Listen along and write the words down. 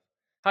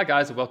Hi,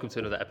 guys, and welcome to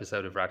another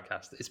episode of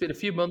RadCast. It's been a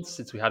few months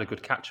since we had a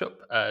good catch up,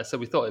 so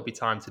we thought it'd be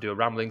time to do a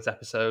Ramblings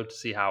episode to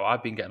see how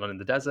I've been getting on in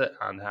the desert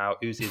and how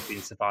Uzi has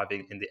been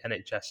surviving in the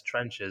NHS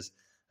trenches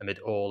amid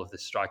all of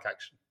this strike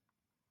action.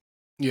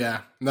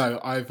 Yeah,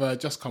 no, I've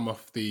just come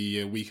off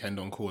the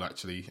weekend on call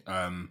actually,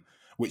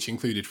 which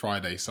included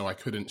Friday, so I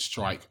couldn't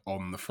strike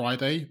on the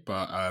Friday,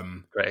 but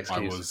Great I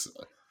excuse. was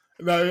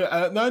no.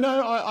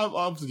 I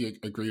obviously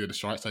agree with the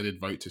strikes. I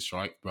did vote to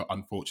strike, but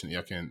unfortunately,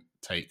 I couldn't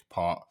take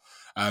part.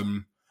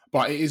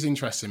 But it is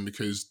interesting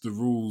because the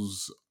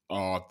rules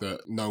are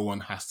that no one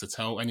has to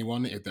tell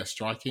anyone if they're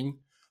striking.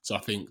 So I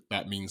think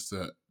that means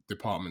that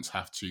departments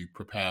have to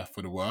prepare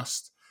for the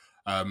worst.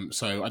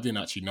 So I didn't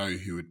actually know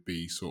who would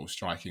be sort of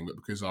striking, but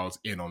because I was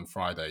in on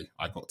Friday,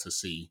 I got to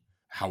see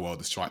how well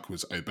the strike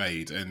was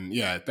obeyed. And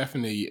yeah,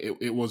 definitely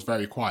it was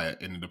very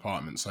quiet in the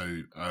department.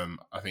 So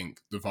I think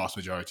the vast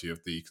majority of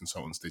the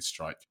consultants did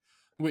strike,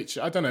 which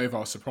I don't know if I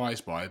was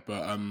surprised by,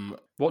 but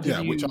What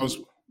did which I was.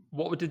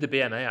 What did the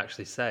BMA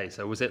actually say?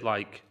 So was it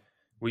like,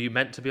 were you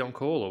meant to be on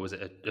call, or was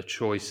it a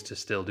choice to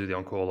still do the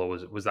on call, or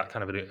was that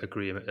kind of an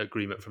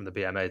agreement from the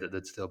BMA that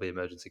there'd still be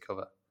emergency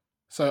cover?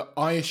 So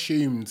I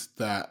assumed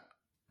that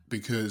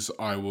because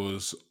I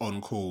was on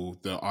call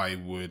that I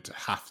would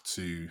have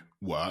to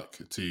work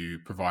to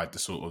provide the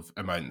sort of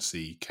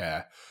emergency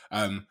care.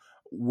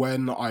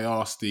 When I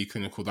asked the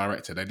clinical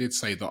director, they did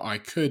say that I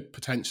could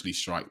potentially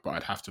strike, but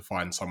I'd have to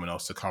find someone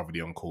else to cover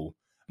the on call,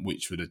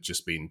 which would have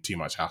just been too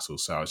much hassle.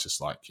 So I was just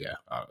like, yeah,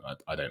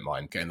 I don't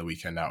mind getting the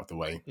weekend out of the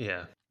way.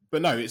 Yeah.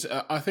 But no, it's.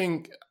 I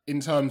think in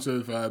terms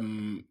of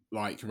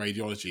like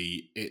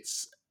radiology,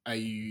 it's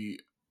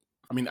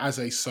as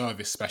a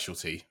service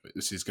specialty,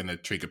 this is going to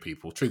trigger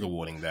people, trigger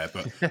warning there,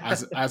 but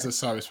as a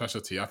service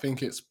specialty, I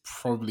think it's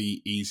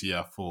probably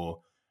easier for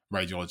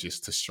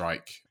radiologists to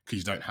strike because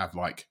you don't have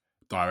like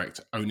direct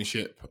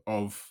ownership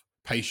of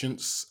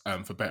patients,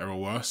 for better or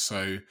worse.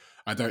 So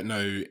I don't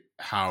know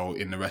how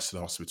in the rest of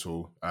the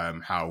hospital,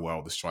 how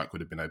well the strike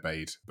would have been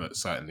obeyed, but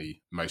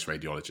certainly most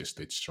radiologists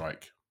did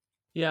strike.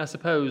 Yeah, I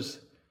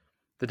suppose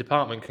the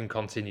department can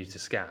continue to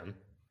scan.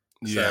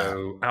 Yeah.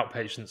 So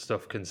outpatient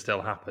stuff can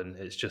still happen.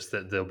 It's just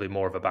that there'll be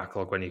more of a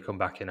backlog when you come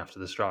back in after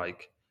the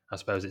strike. I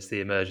suppose it's the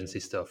emergency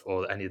stuff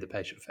or any of the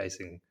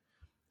patient-facing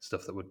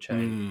stuff that would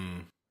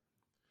change.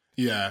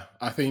 Yeah,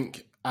 I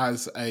think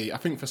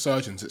for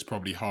surgeons it's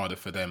probably harder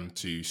for them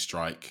to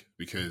strike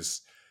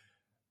because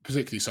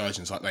particularly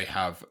surgeons, like, they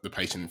have the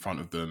patient in front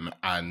of them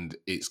and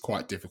it's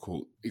quite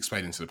difficult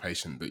explaining to the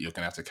patient that you're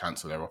going to have to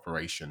cancel their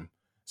operation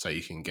so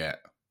you can get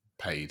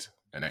paid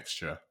an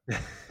extra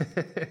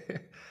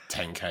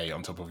 10k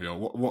on top of your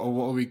what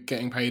are we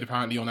getting paid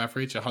apparently on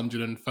average?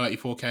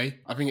 134k.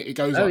 I think it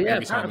goes Oh up yeah,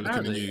 every time I look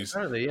in the news.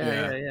 apparently,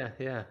 Yeah,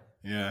 yeah.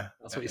 yeah.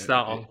 That's what you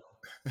start on.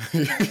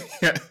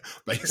 Yeah,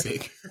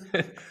 basic.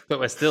 But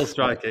we're still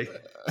striking.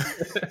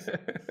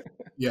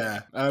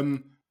 Yeah.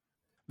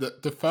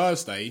 The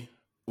Thursday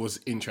was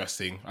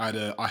interesting.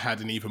 I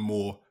had an even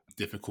more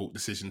difficult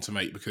decision to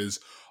make because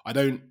I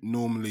don't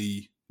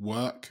normally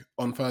work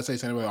on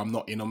Thursdays anyway. I'm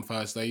not in on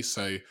Thursdays,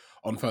 so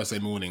on Thursday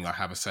morning I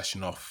have a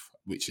session off,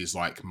 which is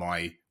like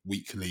my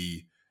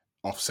weekly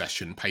off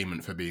session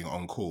payment for being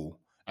on call,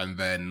 and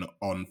then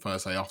on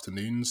Thursday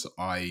afternoons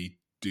I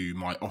do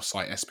my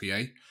off-site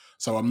SPA.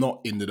 So I'm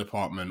not in the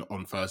department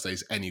on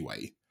Thursdays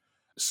anyway.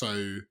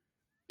 So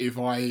if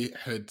I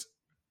had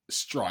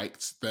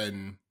striked,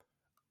 then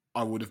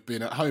I would have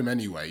been at home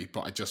anyway,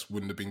 but I just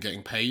wouldn't have been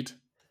getting paid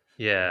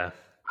Yeah.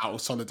 out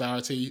of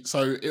solidarity.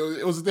 So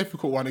it was a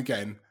difficult one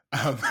again.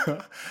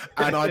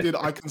 And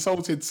I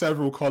consulted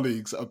several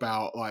colleagues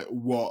about like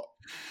what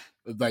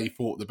they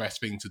thought the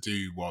best thing to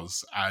do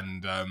was.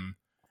 And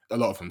a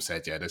lot of them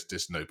said, yeah, there's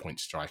just no point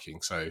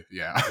striking. So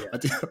yeah, I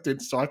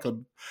didn't strike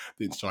on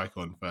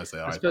Thursday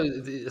I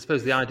either.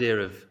 suppose the idea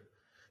of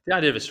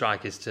a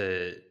strike is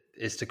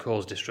to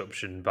cause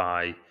disruption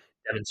by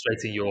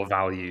demonstrating your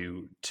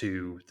value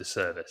to the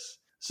service.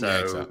 Yeah,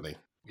 So exactly.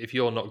 if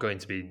you're not going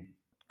to be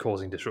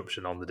causing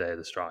disruption on the day of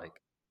the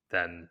strike,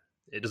 then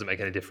it doesn't make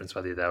any difference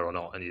whether you're there or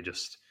not, and it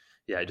just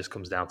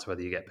comes down to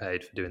whether you get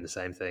paid for doing the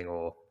same thing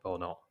or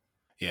not.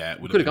 Yeah, it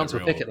You would could have have been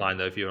gone to a picket line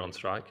though if you were on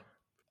strike.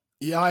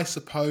 Yeah, I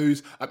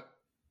suppose.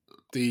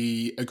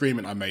 The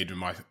agreement I made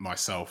with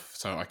myself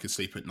so I could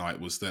sleep at night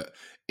was that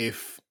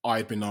if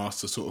I'd been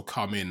asked to sort of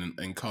come in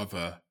and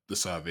cover the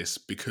service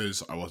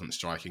because I wasn't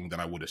striking, then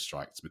I would have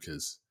striked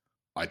because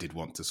I did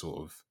want to sort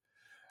of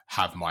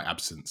have my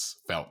absence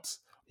felt.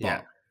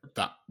 Yeah. But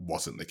that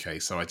wasn't the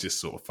case, so I just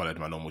sort of followed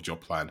my normal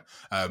job plan.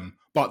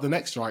 But the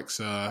next strikes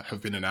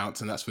have been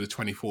announced, and that's for the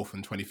 24th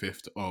and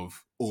 25th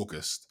of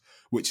August,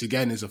 which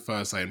again is a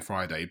Thursday and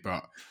Friday.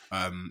 But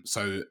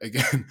so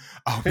again,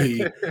 I'll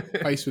be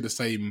faced with the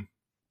same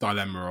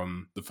dilemma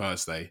on the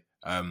Thursday,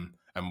 and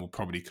we'll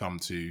probably come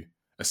to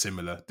a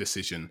similar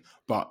decision.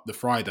 But the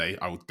Friday,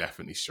 I will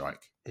definitely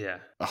strike. Yeah.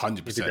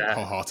 100%,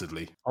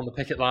 wholeheartedly. On the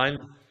picket line,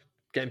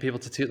 getting people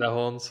to toot their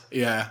horns.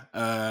 Yeah,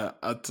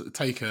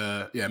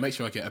 I'd make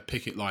sure I get a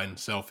picket line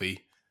selfie.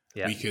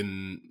 Yeah. We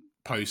can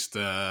post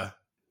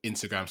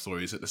Instagram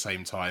stories at the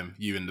same time,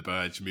 you and the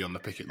Burge, me on the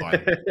picket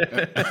line.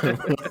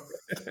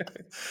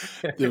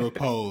 Do a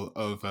poll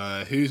of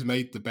who's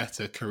made the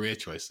better career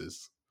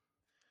choices.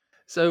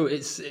 So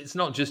it's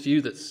not just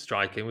you that's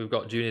striking. We've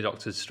got junior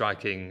doctors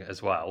striking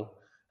as well.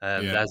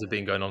 Yeah. Theirs have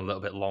been going on a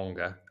little bit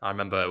longer. I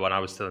remember when I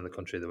was still in the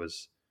country, there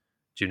was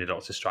junior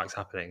doctor strikes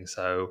happening.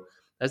 So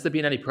has there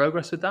been any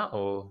progress with that,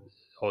 or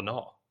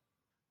not?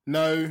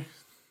 No,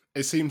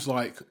 it seems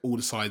like all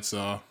the sides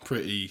are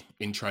pretty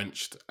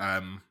entrenched.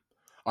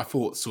 I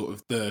thought sort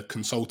of the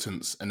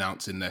consultants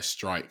announcing their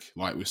strike,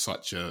 like with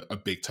such a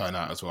big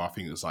turnout as well. I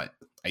think it was like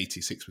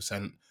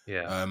 86%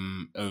 Yeah,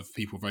 of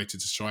people voted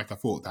to strike. I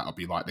thought that would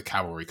be like the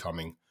cavalry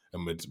coming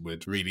and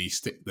would really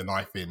stick the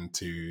knife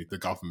into the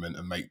government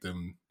and make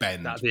them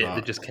bend. that'd be it. They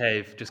But just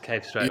cave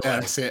straight yeah, away.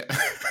 that's it.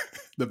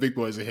 The big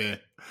boys are here.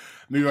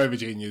 Move over,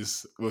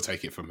 juniors. We'll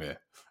take it from here.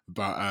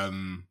 But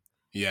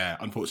yeah,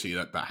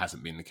 unfortunately, that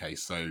hasn't been the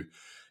case. So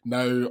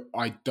no,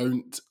 I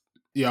don't.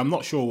 Yeah, I'm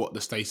not sure what the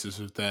status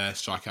of their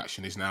strike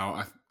action is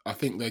now. I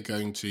think they're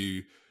going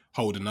to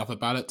hold another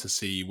ballot to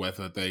see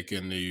whether they're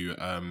going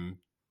to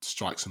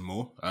strike some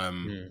more.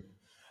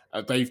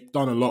 They've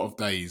done a lot of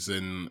days,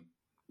 and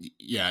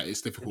yeah,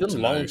 it's They've difficult to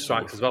done know. long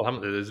strikes as well,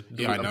 haven't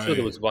they? Yeah, I I'm sure there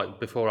know. was like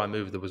before I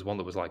moved, there was one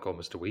that was like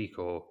almost a week,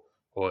 or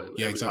Yeah,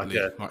 it was like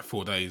exactly. Like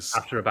 4 days.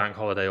 after a bank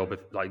holiday, or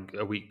like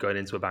a week going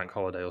into a bank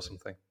holiday or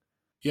something.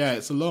 Yeah,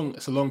 it's a long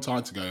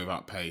time to go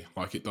without pay.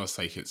 Like it does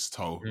take its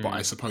toll. But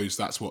I suppose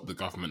that's what the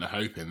government are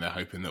hoping. They're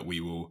hoping that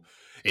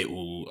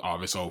our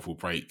resolve will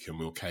break and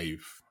we'll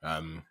cave.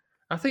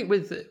 I think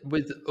with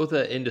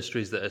other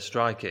industries that are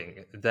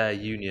striking, their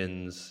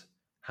unions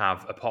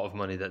have a pot of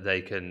money that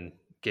they can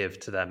give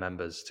to their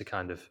members to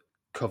kind of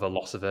cover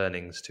loss of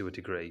earnings to a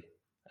degree.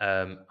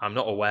 I'm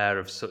not aware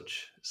of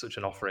such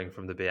an offering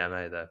from the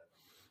BMA though.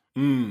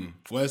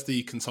 Where's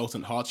the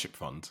consultant hardship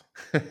fund?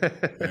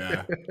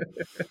 Yeah.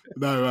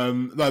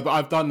 No, but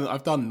I've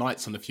done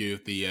nights on a few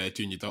of the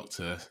junior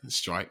doctor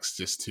strikes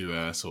just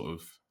to sort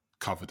of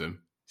cover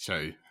them,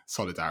 show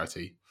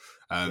solidarity.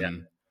 Yeah.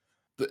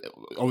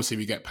 Obviously,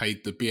 we get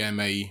paid the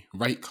BMA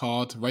rate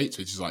card rates,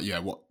 which is like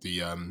what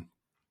the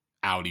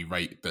hourly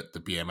rate that the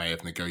BMA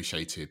have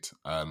negotiated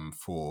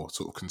for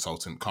sort of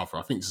consultant cover.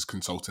 I think this is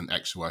consultant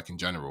extra work in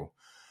general.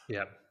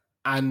 Yeah.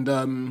 And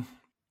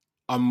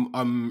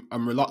I'm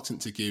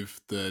reluctant to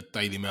give the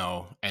Daily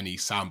Mail any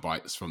sound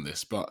bites from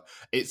this, but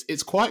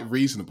it's quite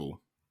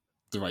reasonable,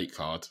 the rate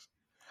card,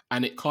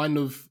 and it kind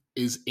of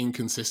is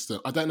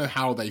inconsistent. I don't know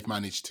how they've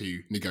managed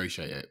to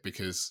negotiate it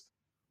because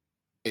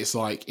it's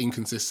like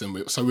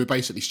inconsistent. So we're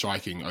basically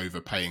striking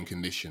over pay and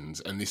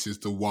conditions, and this is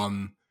the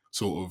one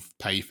sort of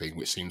pay thing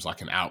which seems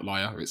like an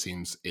outlier. It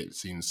seems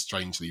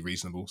strangely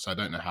reasonable. So I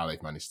don't know how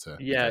they've managed to.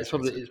 Yeah, it's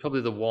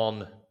probably the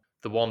one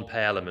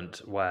pay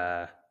element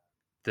where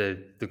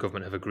the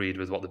government have agreed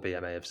with what the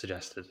BMA have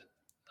suggested.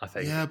 I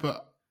think. Yeah,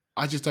 but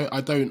I just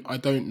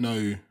don't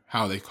know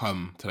how they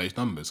come to those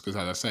numbers because,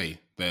 as I say,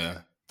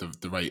 the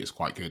rate is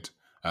quite good.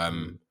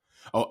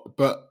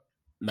 But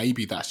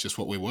maybe that's just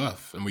what we're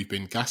worth, and we've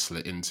been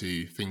gaslit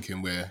into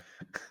thinking we're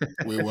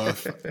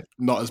worth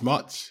not as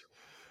much,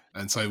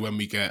 and so when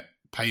we get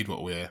paid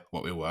what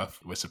we're worth,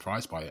 we're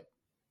surprised by it.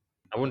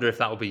 I wonder if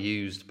that will be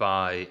used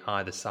by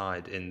either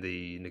side in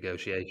the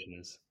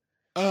negotiations.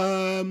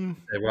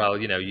 Well,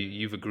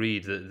 you've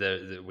agreed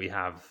that we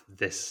have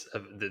this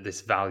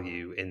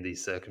value in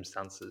these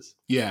circumstances.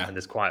 Yeah. And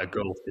there's quite a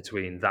gulf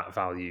between that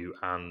value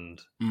and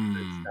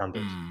the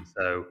standard.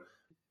 So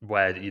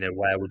where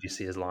would you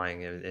see us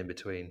lying in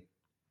between?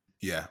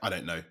 Yeah, I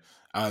don't know.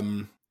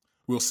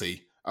 We'll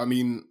see. I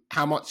mean,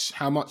 how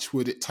much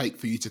would it take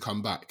for you to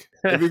come back?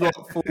 If we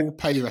got full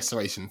pay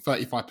restoration,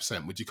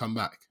 35%, would you come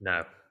back?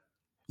 No.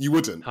 You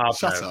wouldn't. Hard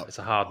Shut no. up. It's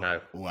a hard no.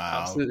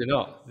 Wow. Absolutely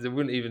not. It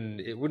wouldn't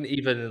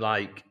even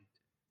like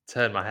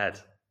turn my head.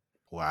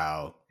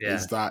 Wow. Yeah.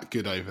 Is that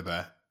good over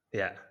there?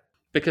 Yeah.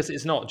 Because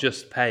it's not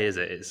just pay, is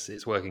it?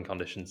 It's working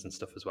conditions and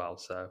stuff as well.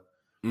 So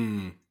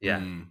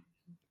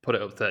put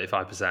it up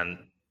 35%.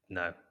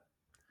 No.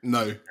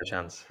 No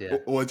chance. Yeah.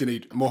 Or do you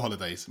need more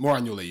holidays, more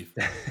annual leave?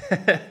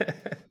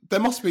 There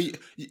must be.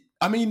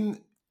 I mean,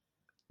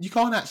 you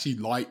can't actually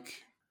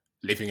like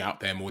living out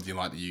there more than you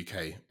like the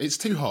UK. It's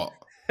too hot.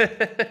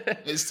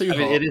 It's too hot.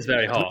 Mean, it is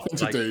very hot.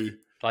 Nothing to do.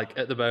 Like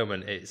at the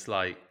moment, it's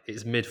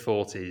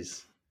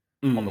mid-40s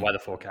on the weather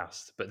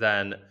forecast. But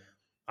then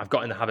I've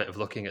got in the habit of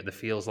looking at the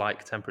feels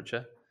like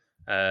temperature,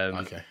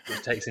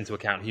 which takes into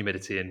account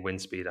humidity and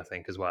wind speed, I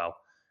think, as well.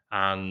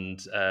 And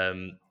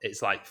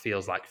it's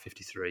feels like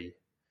 53.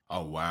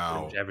 Oh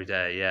wow! Every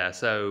day, yeah.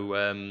 So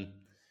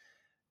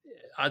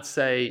I'd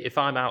say if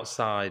I'm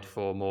outside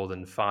for more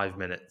than 5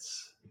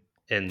 minutes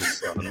in the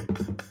sun,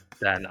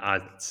 then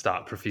I'd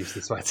start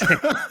profusely sweating.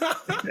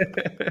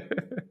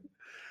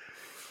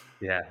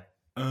 Yeah.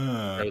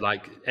 So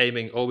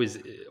aiming,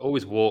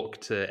 always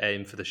walk to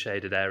aim for the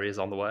shaded areas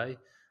on the way,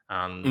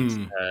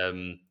 and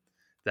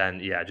then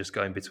just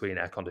going between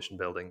air-conditioned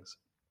buildings.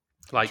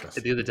 Like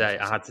the other day,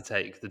 I had to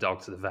take the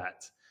dog to the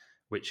vet,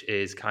 which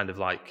is kind of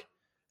like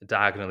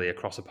diagonally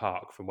across a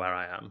park from where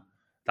I am.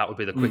 that would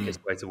be the quickest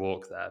way to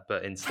walk there.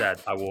 But instead,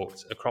 I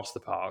walked across the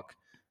park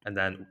and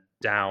then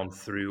down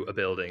through a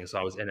building. So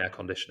I was in air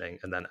conditioning,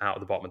 and then out of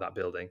the bottom of that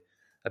building,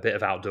 a bit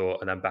of outdoor,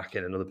 and then back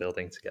in another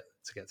building to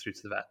get through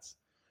to the vets.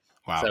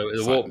 Wow. So the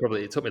It's walk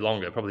like, it took me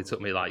longer. It probably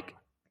took me like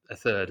a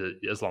third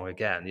as long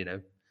again,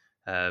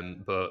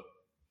 but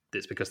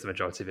it's because the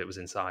majority of it was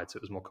inside, so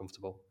it was more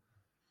comfortable.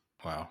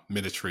 wow,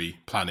 military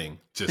planning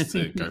just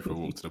to go for a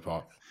walk to the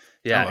park. Oh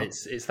Yeah, well,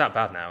 it's that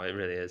bad now. It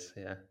really is.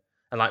 Yeah,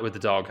 and like with the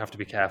dog, have to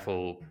be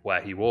careful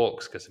where he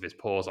walks because of his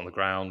paws on the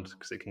ground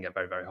because it can get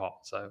very very hot.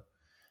 So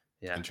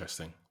yeah,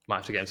 interesting. might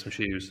have to get him some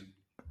shoes.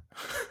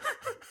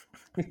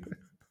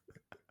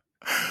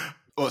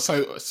 Well,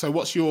 so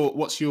what's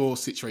your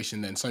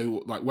situation then?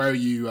 So like, where are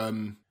you?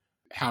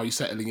 How are you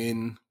settling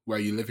in? Where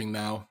are you living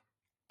now?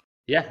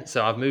 Yeah,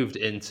 so I've moved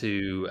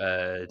into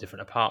a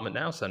different apartment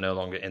now, so no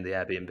longer in the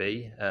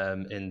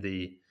Airbnb, in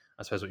the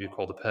I suppose what you'd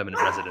call the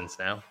permanent residence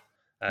now.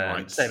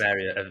 Right. Same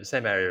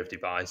area of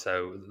Dubai,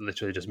 so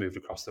literally just moved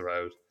across the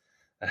road.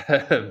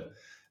 Um,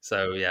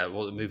 so yeah,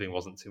 well, moving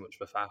wasn't too much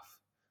of a faff.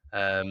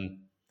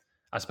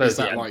 I Is suppose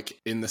that yeah, like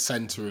in the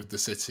center of the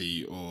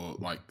city or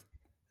like?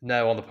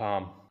 no on the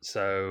Palm.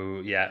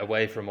 So yeah,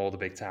 away from all the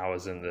big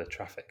towers and the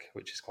traffic,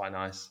 which is quite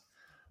nice.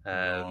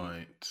 Um,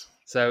 Right.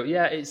 So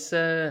yeah, it's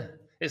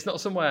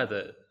not somewhere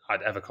that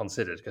I'd ever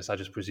considered because I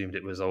just presumed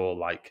it was all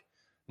like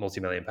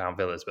multi-million-pound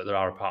villas. But there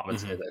are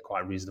apartments here Hmm. that are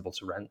quite reasonable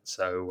to rent.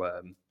 So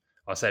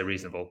I say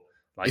reasonable,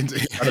 In, like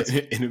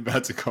relative, in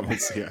inverted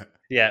commas, yeah.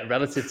 yeah,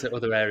 relative to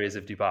other areas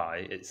of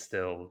Dubai,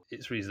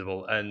 it's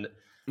reasonable and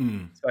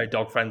Mm, it's very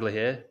dog friendly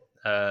here.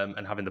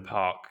 And having the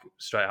park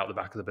straight out the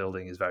back of the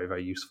building is very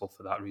very useful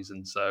for that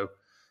reason. So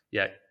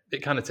yeah,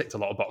 it kind of ticked a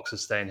lot of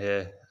boxes staying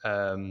here.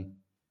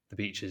 The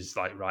beach is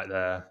like right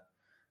there.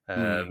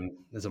 mm,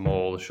 There's a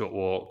mall, a short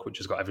walk, which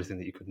has got everything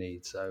that you could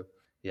need. So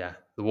yeah,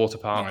 the water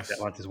park, the nice.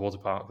 Atlantis water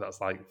park,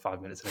 that's like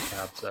 5 minutes in a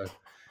cab. So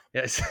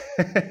yeah, it's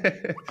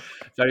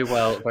very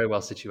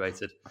well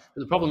situated.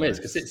 But the problem is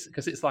Nice.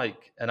 because it's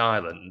like an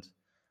island.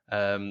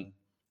 Um,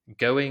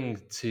 Going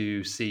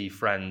to see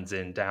friends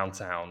in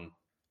downtown,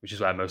 which is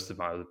where most of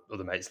my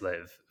other mates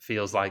live,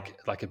 feels like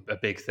a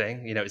big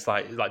thing. It's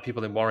like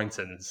people in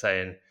Warrington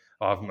saying,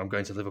 "Oh, I'm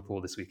going to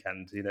Liverpool this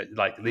weekend."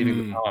 Like leaving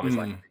the Mm, farm is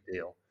like a mm. big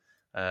deal.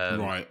 Um,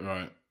 Right,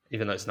 right.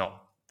 Even though it's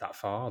not that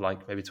far,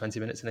 like maybe 20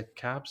 minutes in a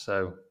cab,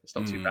 so it's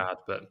not too Mm, bad.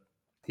 But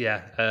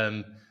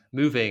yeah,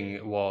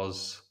 moving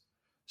was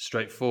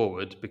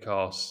straightforward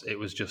because it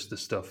was just the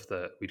stuff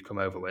that we'd come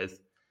over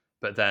with.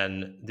 But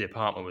then the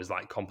apartment was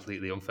like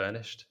completely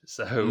unfurnished,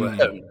 so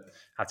mm.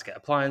 had to get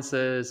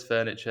appliances,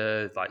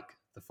 furniture, like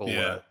the full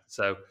Yeah. work.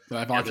 So They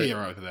have yeah,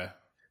 IKEA over there.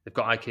 they've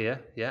got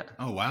IKEA, yeah.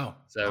 Oh wow.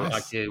 So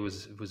Nice. IKEA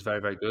was very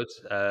very good,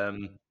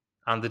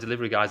 and the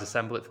delivery guys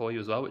assemble it for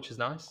you as well, which is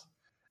nice.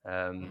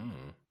 Um,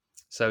 Mm,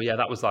 so yeah,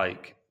 that was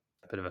like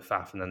a bit of a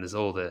faff, and then there's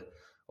all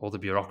the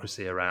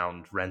bureaucracy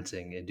around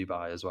renting in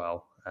Dubai as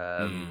well.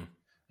 mm.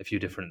 A few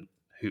different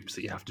hoops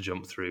that you have to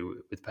jump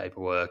through with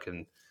paperwork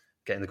and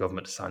getting the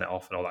government to sign it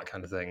off and all that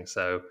kind of thing.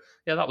 So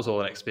yeah, that was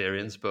all an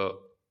experience, but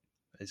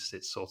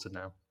it's sorted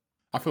now.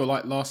 I feel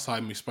like last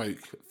time we spoke,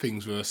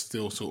 things were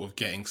still sort of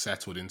getting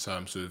settled in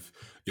terms of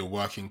your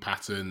working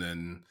pattern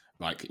and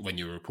like when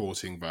you're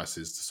reporting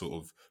versus the sort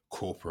of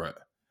corporate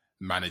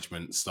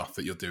management stuff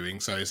that you're doing.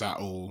 So is that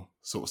all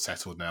sort of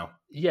settled now?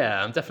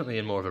 Yeah, I'm definitely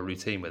in more of a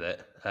routine with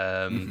it.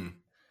 Hmm.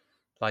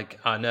 Like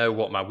I know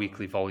what my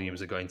weekly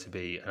volumes are going to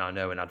be, and I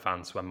know in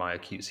advance when my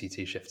acute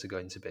CT shifts are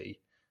going to be.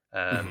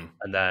 Hmm.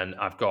 And then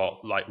I've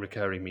got like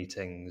recurring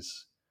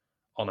meetings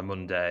on a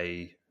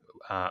Monday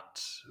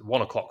at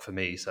 1 o'clock for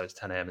me, so it's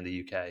 10 a.m. in the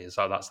UK.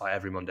 So that's like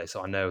every Monday.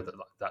 So I know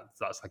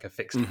that's like a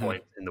fixed Hmm.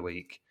 point in the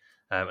week.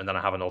 And then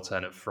I have an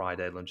alternate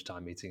Friday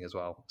lunchtime meeting as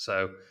well.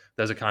 So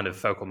those are kind of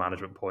focal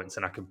management points,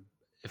 and I can,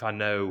 if I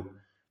know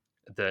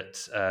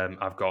that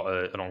I've got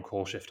an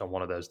on-call shift on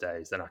one of those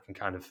days, then I can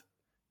kind of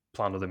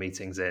plan other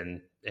meetings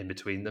in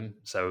between them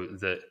so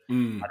that I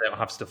Mm. don't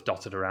have stuff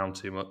dotted around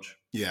too much.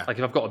 Yeah. Like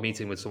if I've got a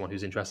meeting with someone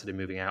who's interested in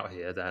moving out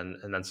here,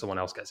 then someone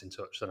else gets in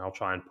touch, then I'll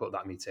try and put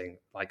that meeting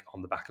like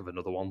on the back of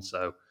another one,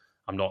 so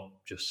I'm not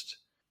just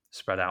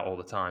spread out all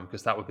the time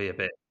because that would be a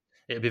bit.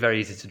 It'd be very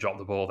easy to drop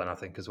the ball then I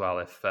think as well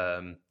if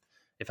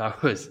I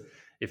was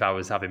if I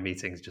was having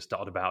meetings just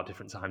dotted about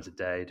different times of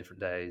day,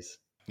 different days.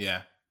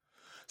 Yeah.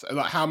 So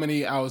like how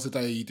many hours a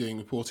day are you doing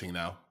reporting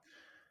now?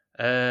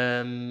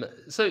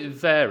 So it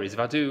varies. If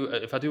I do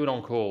an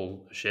on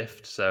call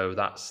shift, so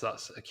that's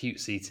acute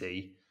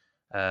CT,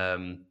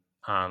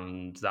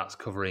 and that's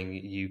covering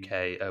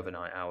UK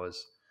overnight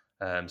hours.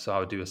 So I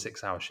would do a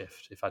 6 hour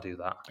shift if I do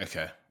that,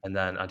 Okay. and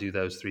then I do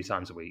those 3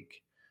 times a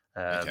week.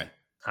 Okay.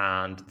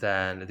 And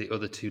then the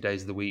other 2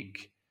 days of the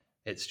week,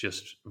 it's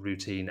just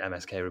routine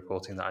MSK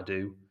reporting that I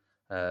do.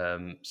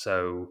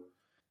 So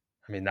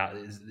I mean that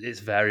is it's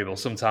variable.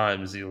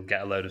 Sometimes you'll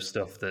get a load of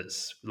stuff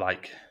that's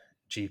like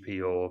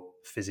GP or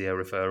physio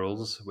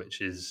referrals,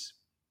 which is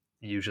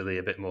usually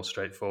a bit more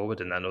straightforward,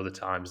 and then other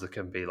times there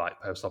can be like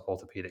post-op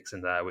orthopedics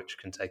in there, which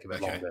can take a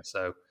bit Okay. longer.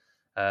 So,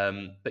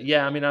 but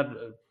yeah, I mean,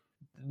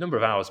 the number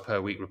of hours per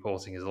week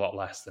reporting is a lot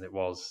less than it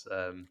was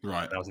Right.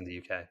 when I was in the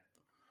UK.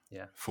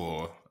 Yeah.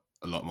 For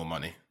a lot more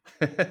money.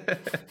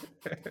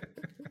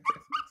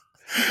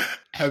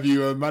 Have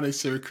you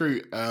managed to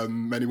recruit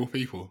many more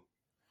people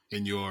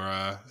in your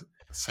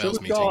So sales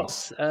we've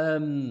meetings?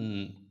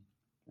 got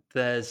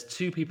there's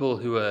 2 people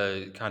who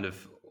are kind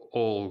of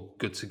all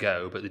good to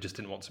go, but they just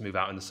didn't want to move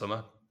out in the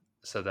summer,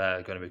 so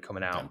they're going to be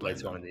coming Don't out blame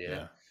later on them. in the year,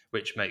 Yeah.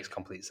 which makes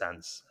complete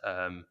sense.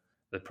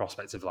 The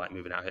prospect of like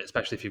moving out here,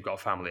 especially if you've got a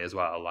family as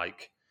well,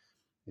 like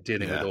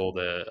dealing with Yeah.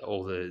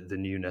 all the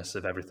newness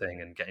of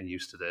everything and getting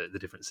used to the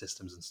different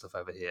systems and stuff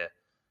over here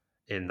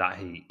in that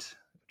heat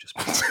just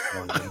makes it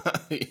challenging.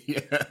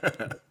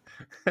 Yeah.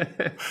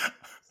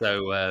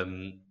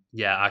 So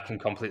yeah, I can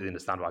completely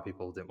understand why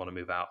people didn't want to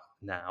move out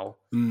now.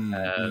 Mm,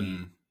 Um,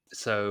 mm.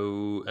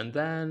 so and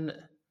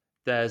then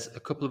there's a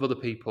couple of other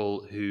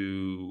people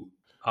who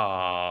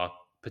are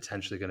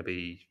potentially going to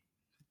be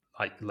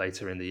like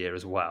later in the year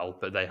as well,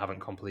 but they haven't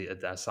completed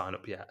their sign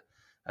up yet.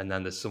 And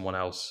then there's someone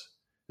else.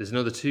 There's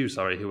another 2,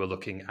 sorry, who are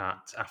looking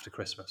at after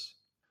Christmas.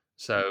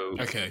 So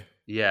Okay.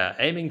 yeah,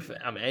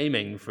 I'm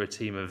aiming for a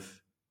team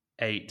of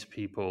 8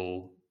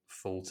 people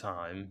full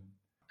time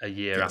a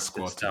year Get a after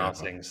squad together.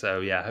 starting. So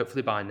yeah,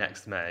 hopefully by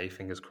next May,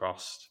 fingers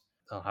crossed,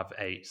 I'll have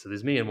 8. So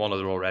there's me and one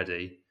other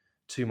already,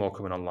 2 more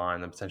coming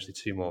online, and potentially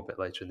 2 more a bit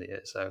later in the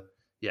year. So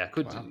yeah,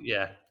 Wow.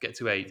 get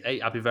to 8.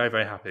 8, I'd be very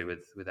very happy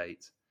with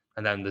 8.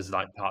 And then there's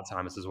like part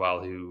timers as well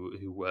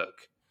who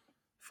work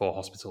for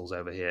hospitals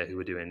over here who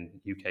are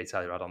doing UK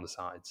Telerad on the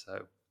side.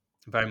 So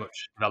very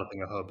much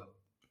developing a hub.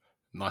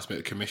 Nice bit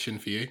of commission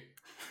for you.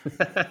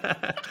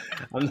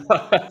 I'm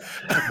not.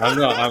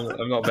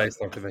 I'm not based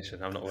on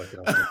commission. I'm not working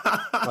on commission.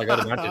 My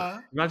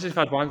God, imagine if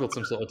I'd wangled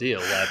some sort of deal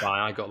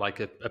whereby I got like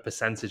a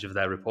percentage of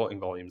their reporting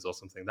volumes or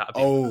something. That'd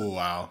be Oh,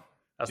 wow.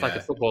 that's like a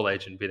Yeah. football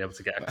agent being able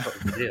to get a cut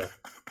of the deal.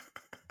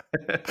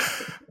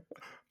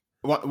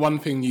 One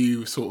thing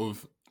you sort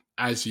of,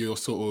 as you're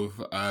sort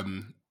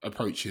of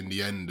approaching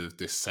the end of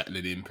this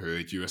settling in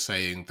period, you were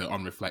saying that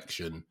on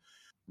reflection,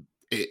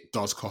 it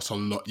does cost a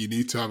lot. You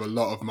need to have a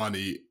lot of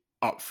money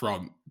up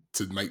front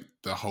to make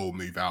the whole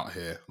move out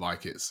here.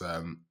 Like it's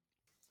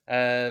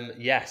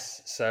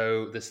Yes.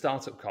 So the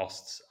startup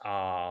costs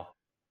are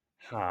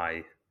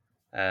high.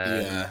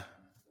 Um, yeah.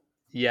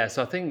 yeah.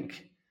 So I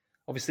think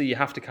obviously you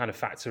have to kind of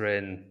factor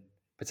in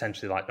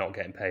potentially like not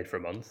getting paid for a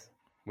month,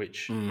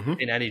 which Mm-hmm.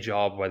 in any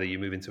job, whether you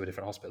move into a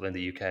different hospital in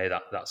the UK,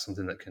 that's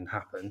something that can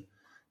happen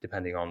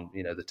depending on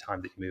the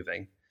time that you're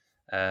moving.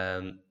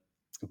 Um,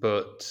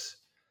 but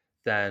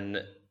then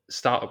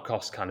startup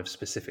costs kind of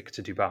specific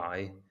to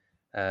Dubai.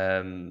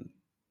 Um,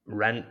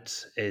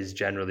 Rent is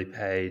generally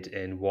paid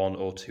in 1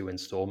 or 2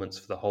 installments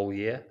for the whole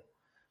year.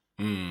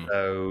 Mm.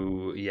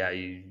 So yeah,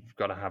 you've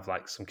got to have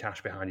like some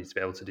cash behind you to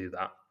be able to do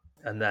that.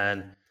 And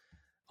then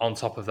on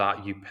top of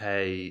that, you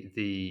pay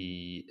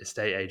the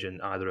estate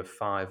agent either a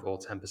 5 or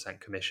 10%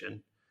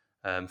 commission.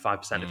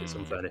 5% if it's Mm.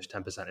 unfurnished,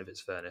 10% if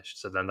it's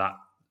furnished. So then that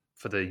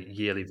for the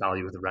yearly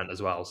value of the rent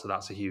as well. So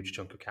that's a huge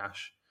chunk of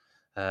cash.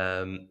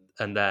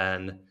 And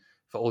then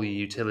for all your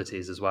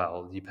utilities as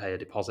well, you pay a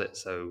deposit.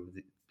 So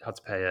you had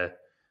to pay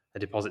a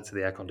deposit to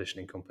the air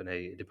conditioning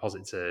company, a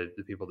deposit to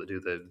the people that do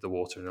the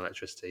water and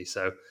electricity.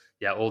 So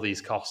yeah, all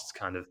these costs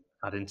kind of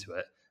add into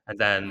it. And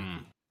then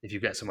Mm. if you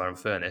get somewhere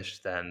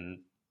unfurnished,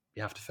 then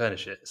you have to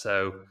furnish it.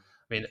 So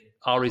I mean,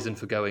 our reason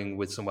for going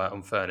with somewhere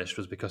unfurnished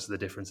was because of the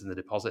difference in the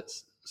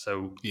deposits.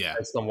 So Yeah.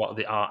 based on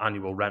what our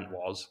annual rent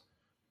was,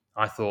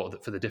 I thought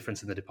that for the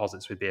difference in the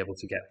deposits, we'd be able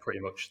to get pretty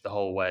much the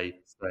whole way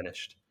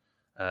furnished.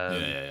 Yeah. Um,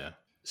 Yeah. Yeah.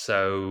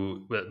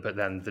 so, but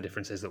then the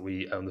difference is that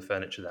we own the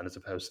furniture then, as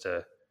opposed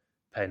to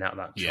paying out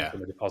that chunk Yeah. in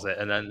the deposit.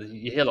 And then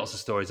you hear lots of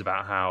stories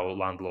about how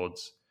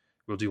landlords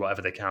will do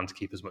whatever they can to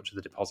keep as much of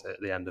the deposit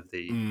at the end of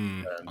the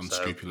term. So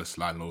Unscrupulous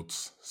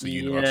landlords. It's a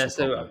yeah, universal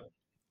so problem.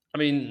 I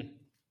mean,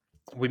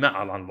 we met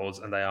our landlords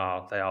and they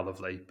are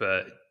lovely,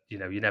 but you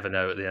never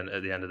know at the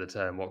end of the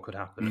term what could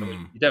happen. I mean,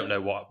 Mm. you don't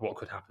know what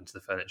could happen to the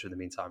furniture in the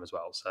meantime as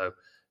well. So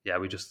yeah,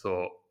 we just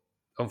thought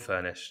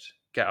unfurnished,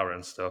 get our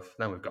own stuff,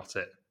 then we've got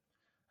it,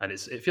 and it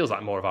feels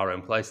like more of our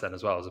own place then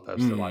as well, as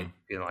opposed to like Mm.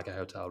 being like a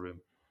hotel room.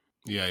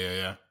 Yeah. Yeah.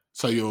 Yeah.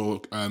 So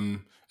you're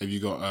have you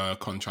got a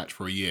contract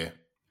for a year?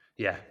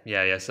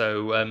 Yeah.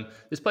 So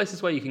there's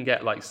places where you can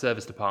get like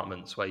service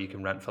departments where you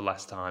can rent for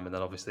less time, and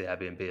then obviously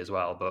Airbnb as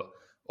well. But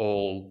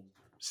all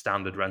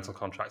standard rental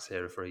contracts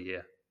here are for a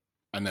year.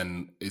 And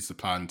then is the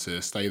plan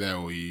to stay there,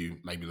 or are you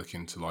maybe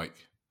looking to like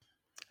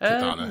put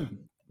down a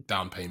Um,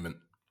 down payment?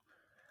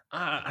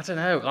 I don't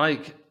know.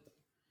 Like,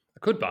 I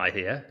could buy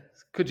here.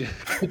 Could just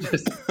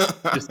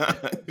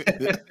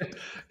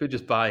could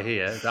just buy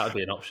here. That would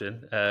be an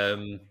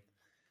option.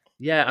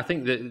 Yeah, I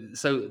think that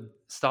so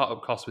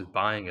startup costs with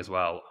buying as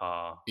well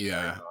are very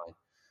Yeah.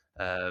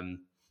 high.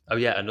 Oh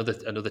yeah,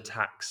 another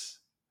tax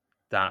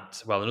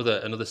that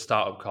another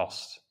startup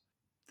cost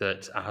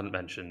that I hadn't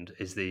mentioned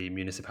is the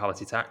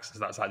municipality tax. So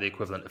that's like the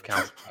equivalent of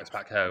council tax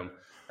back home,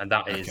 and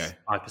that is Okay.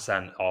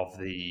 5% of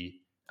the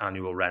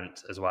annual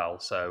rent as well.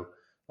 So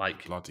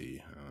Like,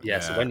 Bloody yeah.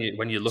 So when you're it's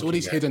all looking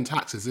these at, hidden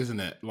taxes, isn't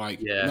it? Like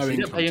yeah, no so you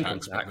don't income pay income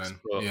tax, but tax, then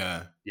but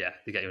yeah,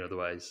 they get you in other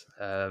ways.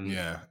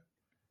 yeah.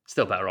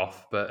 Still better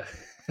off, but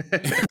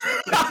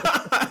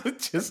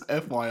Just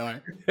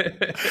FYI,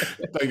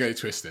 don't get it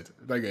twisted.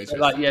 Don't get it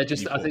like, twisted. yeah,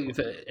 just I People.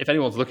 think if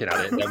anyone's looking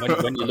at it, then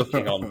when you're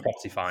looking on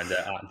Property Finder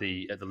at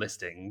the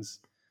listings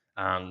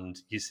and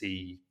you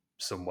see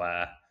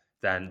somewhere,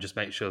 then just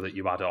make sure that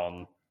you add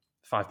on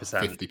 5%.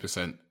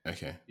 50%.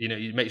 Okay.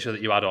 You make sure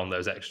that you add on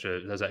those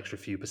extra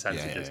few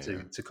percentages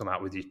Yeah. to come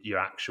out with your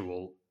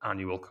actual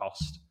annual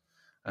cost.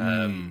 See,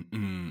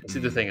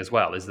 the Mm. thing as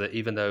well is that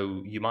even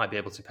though you might be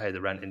able to pay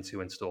the rent in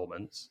 2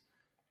 installments,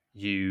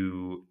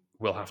 you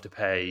will have to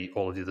pay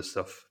all of the other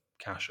stuff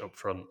cash up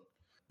front,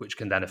 which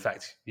can then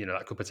affect,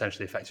 that could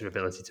potentially affect your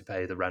ability to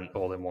pay the rent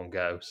all in one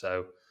go.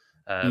 So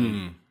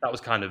that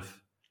was kind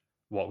of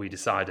what we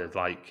decided.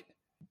 Like,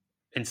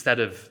 instead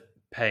of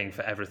paying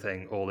for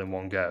everything all in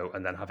one go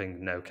and then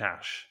having no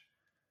cash,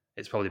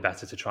 it's probably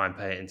better to try and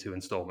pay it in 2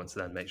 installments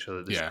and then make sure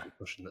that there's Yeah. some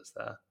cushion that's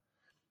there.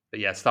 But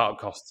yeah, startup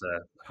costs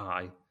are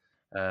high.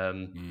 I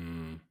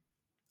mean,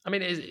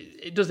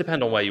 it does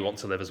depend on where you want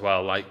to live as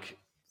well. Like,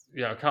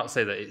 I can't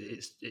say that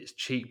it's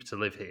cheap to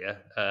live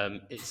here.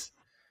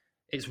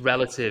 It's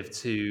relative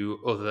to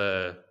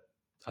other,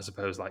 I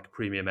suppose, like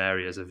premium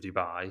areas of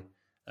Dubai.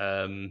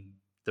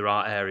 There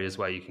are areas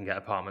where you can get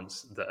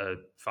apartments that are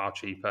far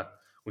cheaper.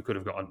 We could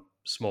have got a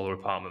smaller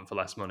apartment for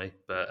less money,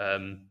 but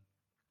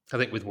I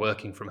think with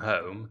working from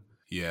home,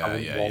 I Yeah.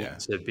 wouldn't want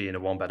to be in a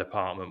 1-bed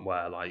apartment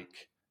where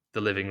like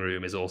the living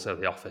room is also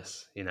the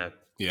office.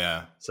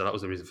 Yeah. So that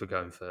was the reason for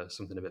going for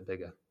something a bit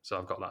bigger. So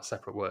I've got that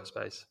separate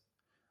workspace.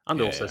 And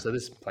also, Yeah. so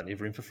there's plenty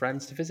of room for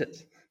friends to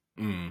visit.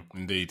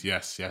 Indeed.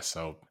 Yes.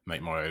 I'll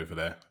make my way over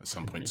there at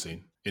some point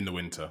soon in the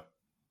winter,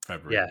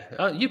 February.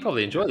 Yeah. You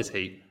probably enjoy this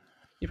heat.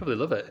 You probably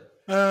love it.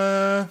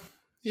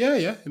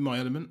 Yeah. In my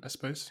element, I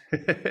suppose.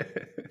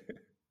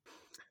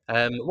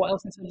 What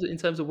else in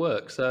terms of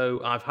work?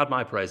 So I've had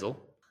my appraisal.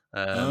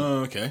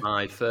 Okay.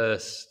 My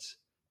first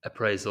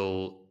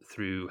appraisal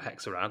through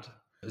Hexarad.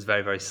 It was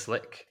very, very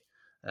slick.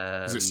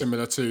 Is it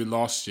similar to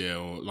last year,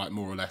 or like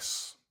more or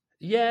less?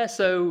 Yeah,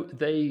 so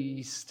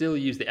they still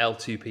use the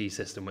L2P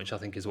system, which I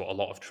think is what a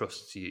lot of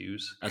trusts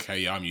use. Okay,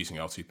 yeah, I'm using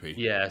L2P.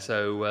 Yeah,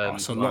 so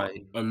It's a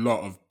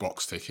lot of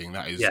box ticking.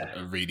 That is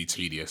really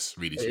tedious.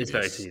 It's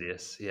very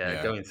tedious.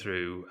 Yeah, going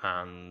through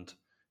and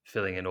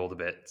filling in all the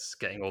bits,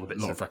 getting all the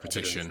bits. A lot of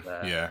repetition.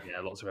 Yeah,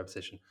 lots of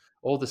repetition.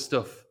 All the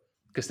stuff,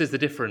 because there's the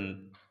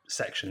different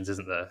sections,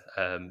 isn't there?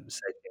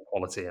 Safety and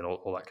quality and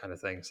all that kind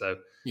of thing. So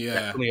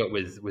coming up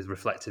with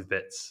reflective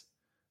bits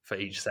for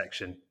each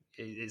section,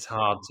 it's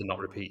hard to not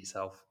repeat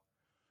yourself.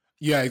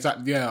 Yeah,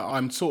 exactly. Yeah,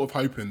 I'm sort of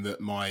hoping that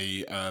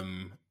my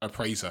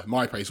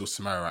appraisal's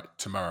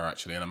tomorrow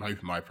actually, and I'm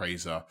hoping my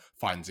appraiser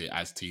finds it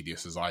as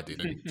tedious as I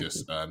did and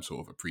just sort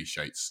of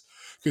appreciates,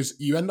 because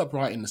you end up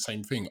writing the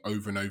same thing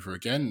over and over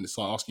again. It's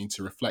like asking you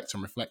to reflect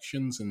on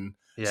reflections, and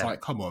it's like,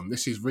 come on,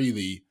 this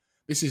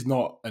is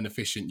not an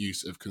efficient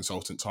use of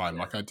consultant time.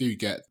 Like, I do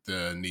get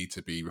the need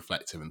to be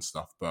reflective and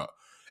stuff, but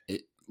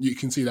you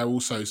can see they're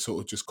also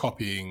sort of just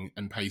copying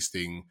and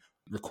pasting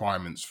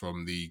requirements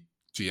from the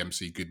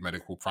GMC good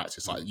medical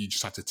practice. Like, you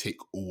just have to tick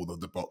all of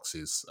the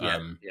boxes.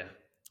 And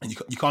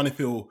you kind of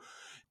feel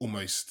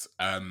almost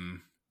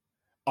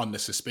under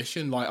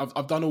suspicion. Like,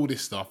 I've done all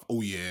this stuff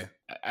all year,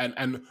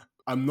 and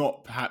I'm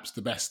not perhaps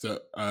the best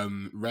at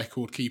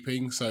record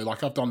keeping. So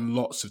like, I've done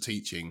lots of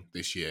teaching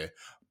this year,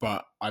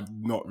 but I've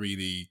not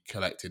really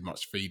collected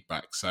much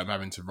feedback. So I'm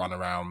having to run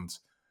around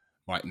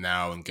right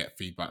now and get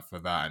feedback for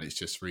that, and it's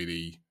just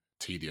really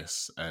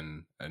tedious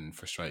and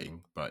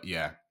frustrating. But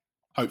yeah,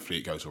 hopefully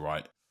it goes all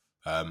right.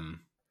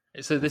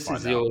 So this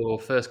is your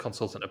first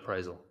consultant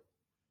appraisal?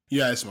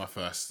 Yeah, it's my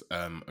first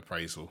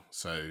appraisal.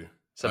 So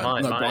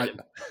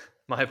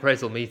my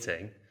appraisal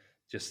meeting,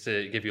 just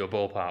to give you a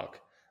ballpark,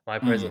 my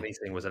appraisal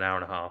meeting was an hour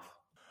and a half.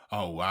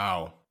 Oh,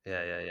 wow.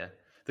 Yeah.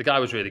 The guy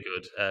was really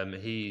good.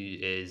 He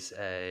is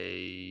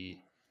a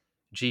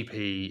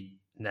GP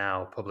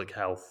now, public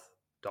health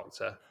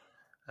doctor.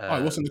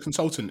 He wasn't a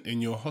consultant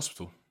in your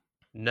hospital?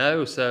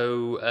 No,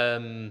 so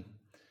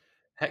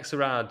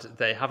Hexarad,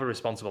 they have a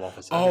responsible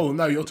officer. Oh,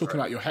 no, you're talking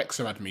about your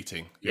Hexarad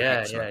meeting.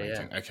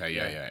 Meeting. Okay,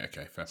 yeah.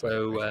 Okay, fair play.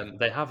 So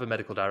they have a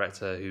medical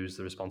director who's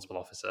the responsible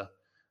officer,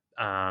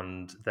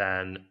 and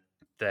then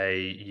they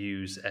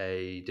use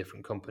a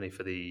different company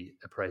for the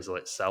appraisal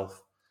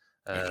itself.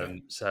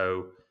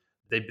 So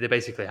they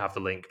basically have the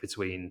link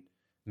between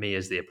me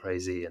as the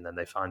appraisee, and then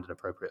they find an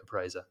appropriate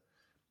appraiser.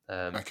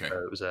 So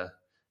it was a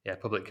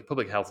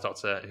public health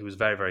doctor who was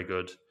very, very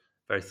good,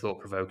 very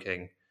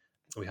thought-provoking.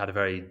 We had a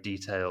very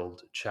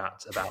detailed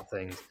chat about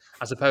things.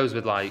 I suppose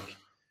with like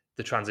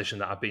the transition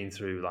that I've been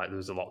through, like there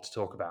was a lot to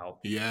talk about.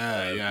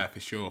 Yeah, for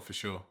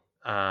sure.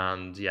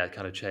 And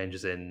kind of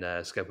changes in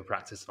scope of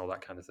practice and all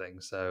that kind of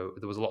thing. So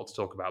there was a lot to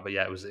talk about. But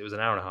yeah, it was an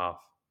hour and a half.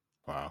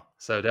 Wow.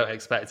 So don't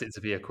expect it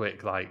to be a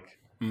quick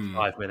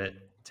 5-minute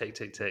tick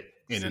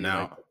in and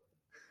out.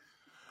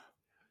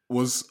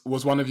 Was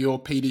one of your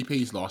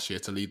PDPs last year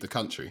to leave the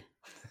country?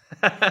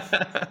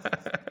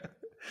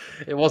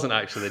 It wasn't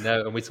actually,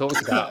 no. And we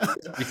talked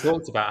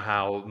about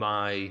how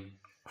my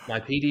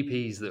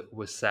PDPs that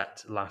were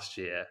set last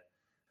year,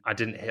 I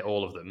didn't hit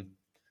all of them,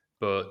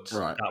 but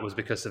Right. that was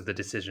because of the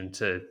decision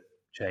to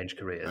change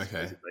careers,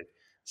 Okay. basically.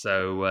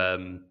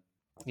 So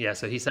yeah,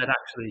 so he said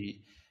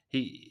actually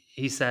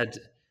he said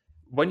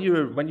when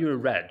you're a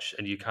reg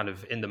and you kind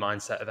of in the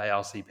mindset of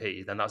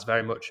ARCP, then that's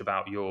very much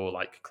about your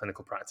like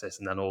clinical practice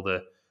and then all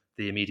the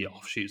immediate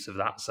offshoots of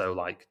that. So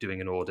like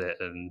doing an audit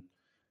and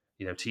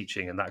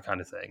teaching and that kind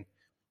of thing.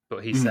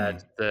 But he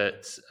said Mm.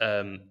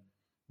 that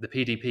the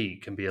PDP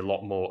can be a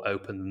lot more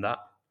open than that.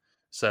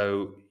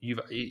 So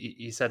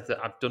he said that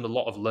I've done a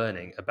lot of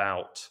learning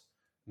about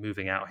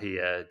moving out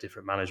here,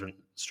 different management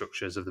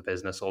structures of the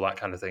business, all that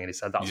kind of thing. And he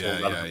said that's all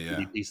Yeah. relevant Yeah.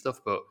 PDP stuff,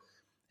 but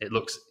it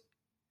looks,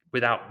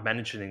 without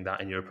mentioning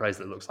that in your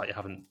appraisal, it looks like you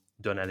haven't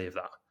done any of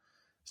that.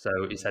 So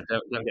he said,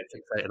 don't get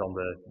fixated on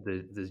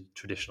the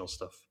traditional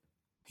stuff.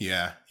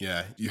 Yeah.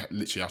 Yeah. You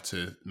literally have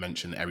to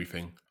mention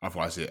everything,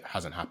 otherwise it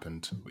hasn't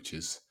happened. Which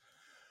is,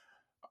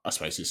 I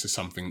suppose, it's just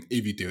something.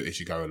 If you do it as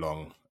you go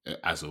along,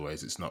 as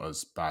always, it's not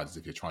as bad as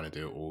if you're trying to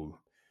do it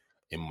all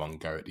in one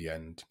go at the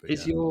end. But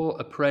Is yeah. your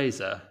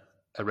appraiser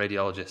a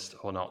radiologist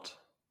or not?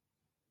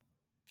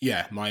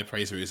 Yeah, my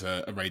appraiser is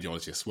a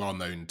radiologist, well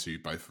known to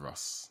both of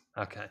us.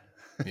 Okay.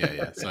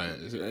 Yeah. So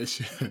It's in the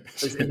it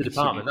should be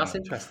department. That's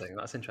fine. interesting.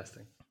 That's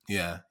interesting.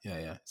 Yeah.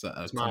 Is that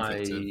a It's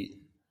conflict of?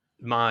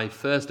 my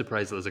first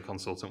appraisal as a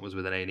consultant was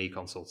with an A&E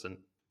consultant.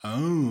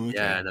 Oh, Yeah, okay.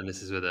 and then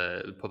this is with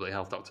a public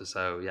health doctor.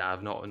 So yeah,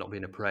 I've not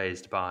been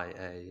appraised by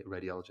a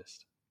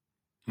radiologist.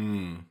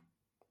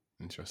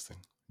 Interesting.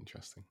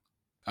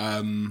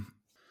 Um,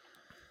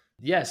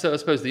 Yeah, so I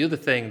suppose the other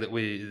thing that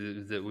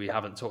we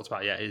haven't talked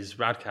about yet is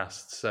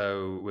RadCast.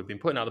 So we've been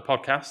putting out the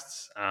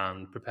podcasts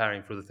and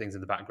preparing for other things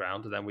in the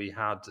background, and then we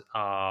had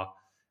our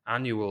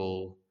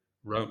annual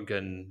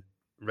Roentgen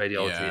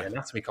radiology yeah,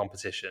 anatomy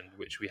competition,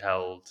 which we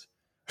held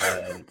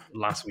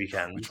last we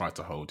weekend. tried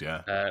to hold.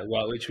 Yeah.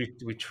 Well, which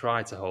we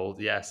tried to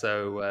hold, yeah.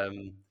 So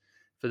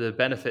for the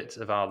benefit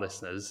of our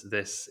listeners,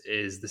 this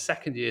is the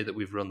second year that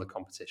we've run the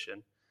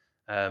competition,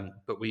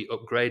 but we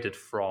upgraded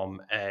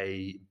from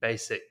a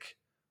basic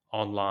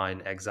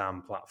online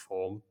exam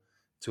platform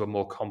to a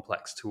more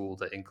complex tool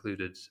that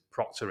included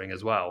proctoring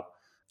as well,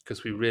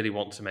 because we really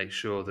want to make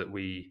sure that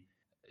we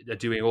are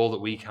doing all that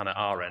we can at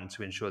our end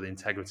to ensure the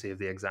integrity of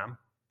the exam.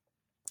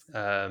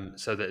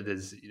 So that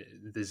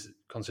there's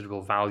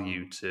considerable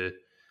value to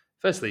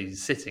firstly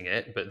sitting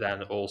it, but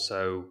then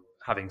also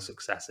having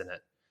success in it,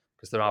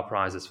 because there are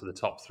prizes for the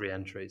top 3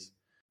 entries.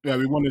 Yeah,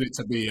 we wanted it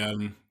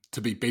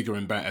to be bigger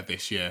and better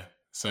this year.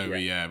 So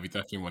Yeah, we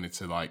definitely wanted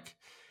to like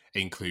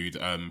include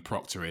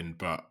proctoring,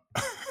 but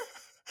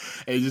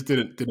it just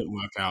didn't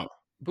work out.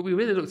 but we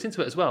really looked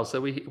into it as well. So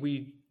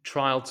we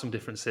trialed some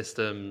different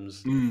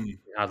systems. Mm. We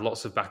had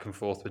lots of back and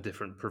forth with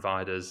different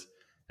providers.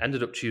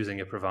 Ended up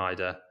choosing a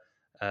provider,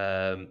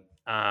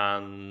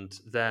 and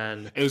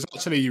then It was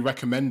actually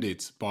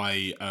recommended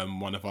by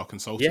one of our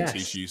consultants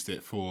who's yes, used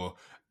it for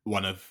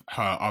one of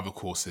her other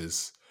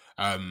courses.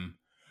 And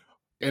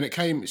it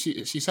came.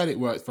 She said it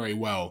worked very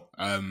well.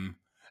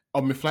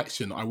 On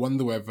reflection, I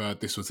wonder whether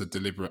this was a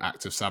deliberate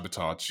act of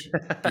sabotage,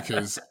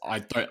 because I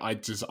don't. I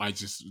just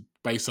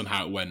based on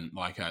how it went,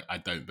 like I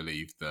don't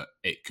believe that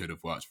it could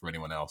have worked for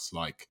anyone else.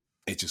 Like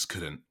it just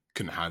couldn't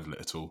handle it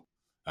at all.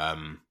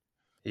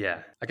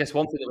 yeah. I guess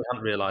one thing that we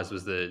hadn't realised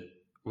was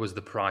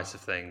the price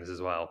of things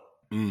as well.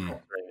 Mm.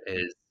 Proctoring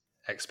is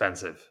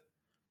expensive.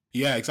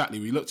 Yeah, exactly.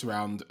 We looked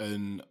around,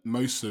 and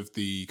most of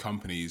the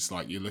companies,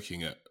 like you're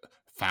looking at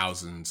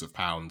thousands of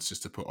pounds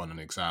just to put on an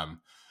exam.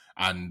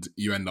 And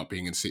you end up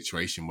being in a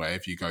situation where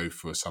if you go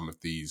for some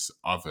of these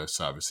other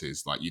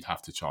services, like you'd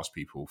have to charge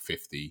people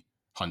 50,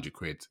 100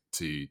 quid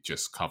to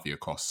just cover your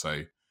costs.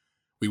 So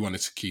we wanted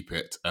to keep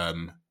it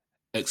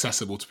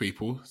accessible to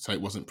people, so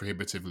it wasn't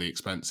prohibitively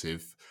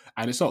expensive.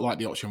 And it's not like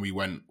the option we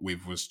went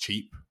with was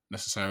cheap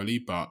necessarily,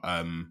 but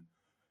I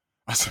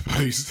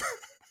suppose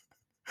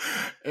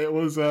it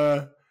was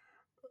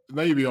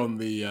maybe on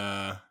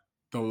the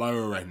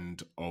lower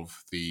end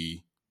of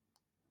the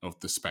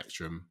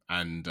spectrum,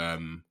 and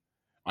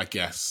I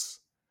guess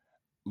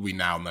we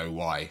now know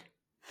why.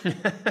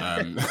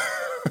 I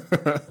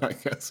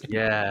guess.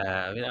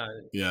 Yeah, I mean, I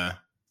Yeah.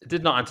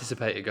 did not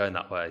anticipate it going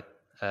that way.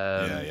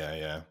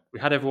 Yeah. We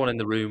had everyone in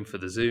the room for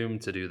the Zoom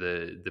to do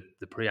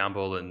the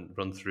preamble and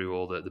run through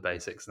all the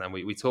basics, and then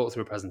we talked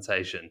through a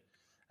presentation,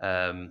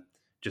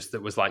 just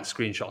that was like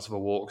screenshots of a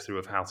walkthrough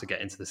of how to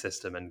get into the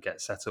system and get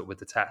set up with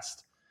the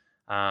test,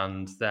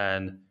 and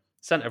then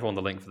sent everyone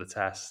the link for the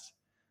test,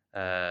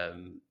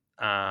 and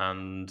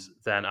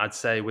then I'd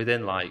say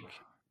within like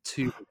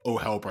 2 All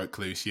hell broke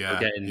loose. we're Yeah.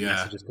 getting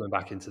messages coming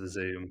back into the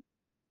Zoom.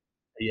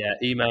 Yeah,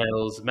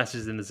 emails,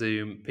 messages in the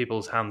Zoom,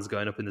 people's hands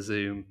going up in the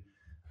Zoom.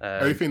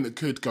 Everything that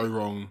could go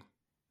wrong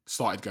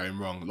started going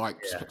wrong. Like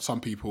Yeah, some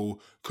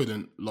people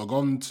couldn't log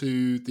on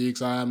to the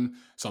exam.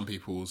 Some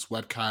people's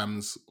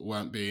webcams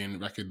weren't being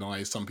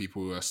recognised. Some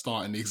people were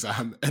starting the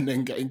exam and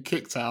then getting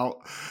kicked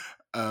out.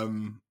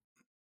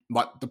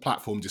 like the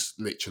platform just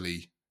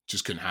literally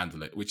just couldn't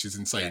handle it, which is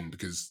insane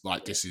because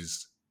like this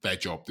is their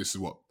job. This is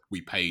what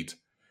we paid.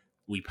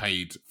 We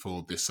paid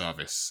for this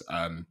service.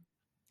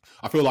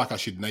 I feel like I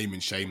should name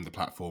and shame the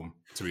platform,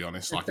 to be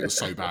honest. Like it was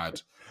so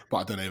bad, but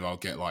I don't know if I'll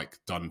get like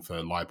done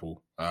for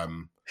libel.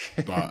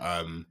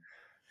 But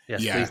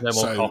Yes, yeah, please no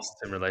more so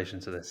costs in relation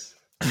to this.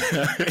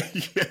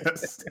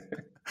 yes,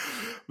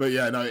 but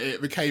yeah, no,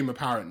 it became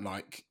apparent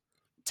like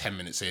 10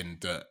 minutes in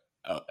that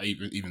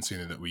even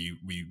sooner that we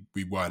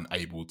weren't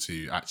able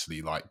to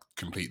actually like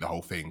complete the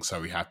whole thing,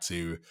 so we had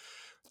to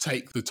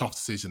take the tough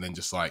decision and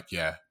just like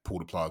pull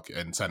the plug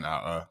and sent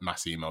out a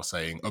mass email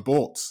saying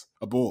abort,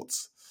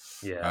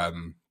 Yeah.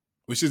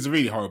 which is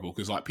really horrible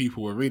because like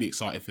people were really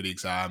excited for the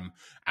exam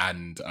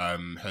and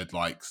had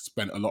like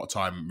spent a lot of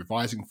time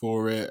revising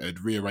for it,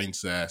 had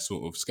rearranged their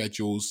sort of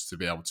schedules to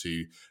be able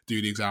to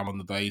do the exam on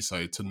the day,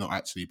 so to not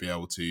actually be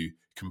able to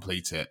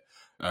complete it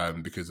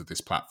because of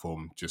this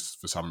platform just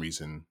for some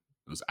reason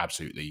was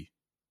absolutely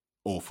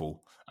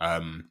awful.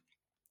 That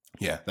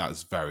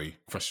was very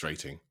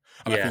frustrating.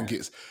 And I think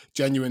it's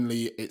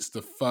genuinely, it's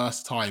the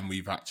first time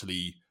we've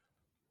actually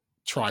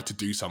tried to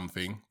do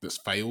something that's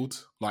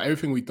failed. Like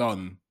everything we've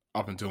done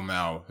up until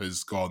now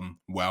has gone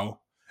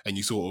well. And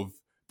you sort of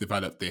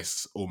develop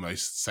this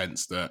almost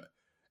sense that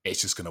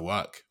it's just going to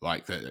work.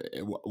 Like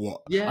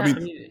what? Yeah, I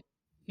mean,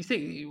 you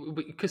think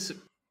because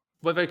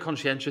we're very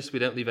conscientious, we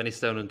don't leave any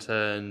stone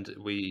unturned.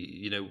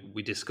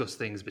 We discuss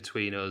things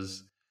between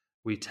us,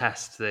 we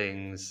test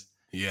things.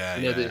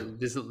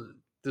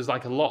 There's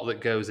like a lot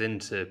that goes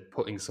into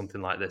putting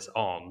something like this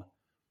on,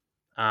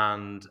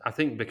 and I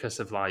think because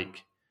of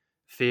like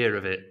fear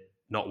of it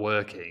not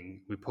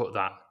working, we put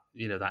that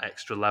that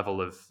extra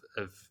level of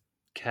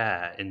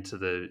care into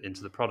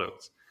the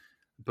product.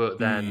 But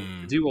then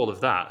to do all of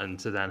that and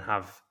to then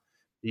have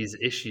these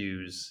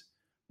issues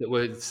that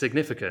were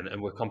significant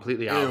and were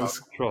completely out it of our was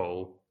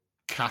control,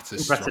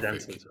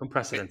 catastrophic.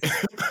 unprecedented.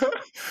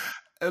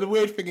 And the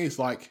weird thing is,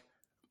 like,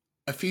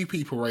 a few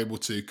people were able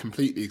to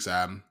complete the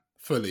exam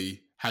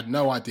fully, had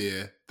no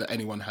idea that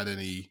anyone had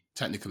any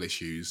technical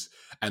issues,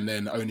 and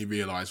then only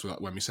realised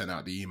when we sent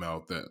out the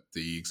email that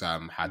the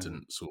exam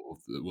hadn't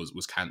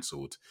was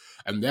cancelled.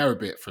 And they're a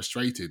bit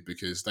frustrated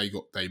because they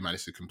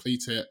managed to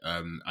complete it,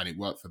 and it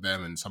worked for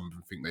them, and some of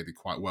them think they did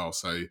quite well.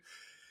 So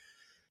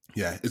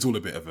yeah, it's all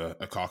a bit of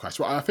a car crash.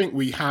 But I think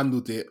we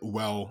handled it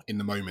well in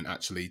the moment,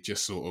 actually,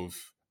 just sort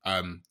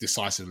of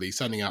decisively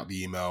sending out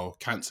the email,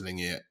 cancelling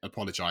it,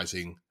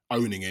 apologising,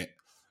 owning it.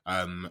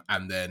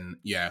 And then,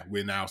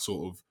 we're now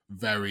sort of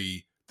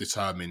very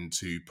determined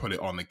to put it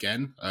on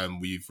again.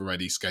 We've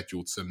already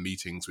scheduled some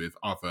meetings with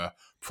other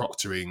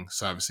proctoring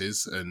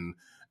services, and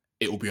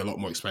it will be a lot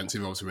more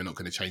expensive. Obviously, we're not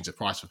going to change the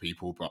price for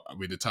people, but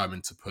we're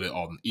determined to put it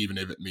on, even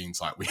if it means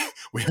like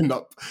we end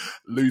up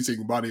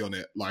losing money on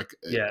it. Like,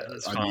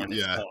 That's fine.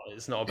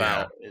 It's not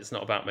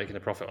about making a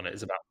profit on it.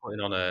 It's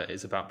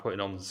about putting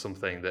on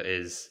something that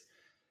is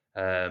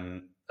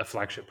a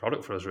flagship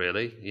product for us.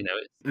 Really,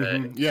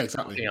 it's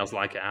exactly. nothing else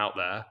like it out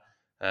there.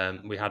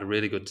 We had a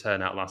really good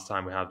turnout last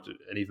time. We had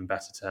an even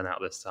better turnout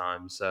this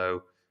time.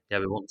 So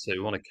we want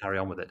to carry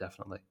on with it,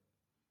 definitely.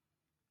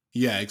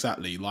 Yeah,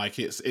 exactly. Like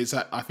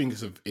I think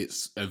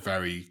it's a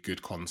very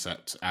good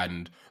concept,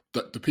 and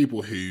the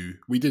people who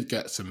we did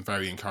get some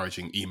very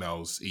encouraging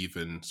emails,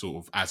 even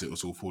sort of as it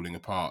was all falling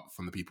apart,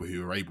 from the people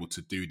who were able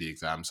to do the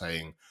exam,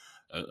 saying,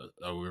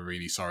 "Oh, we're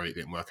really sorry it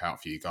didn't work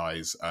out for you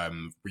guys.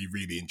 We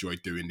really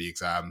enjoyed doing the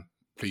exam.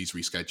 Please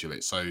reschedule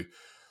it." So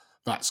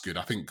that's good.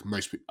 I think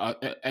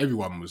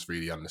everyone was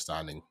really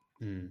understanding.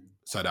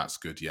 So that's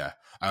good. Yeah,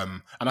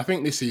 and I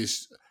think this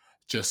is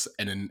just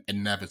an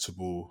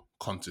inevitable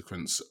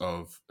consequence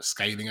of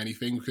scaling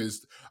anything,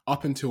 because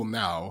up until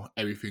now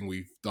everything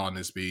we've done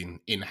has been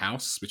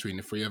in-house between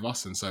the three of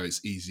us, and so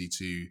it's easy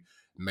to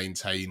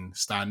maintain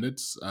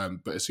standards,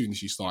 but as soon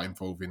as you start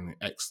involving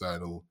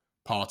external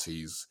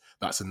parties,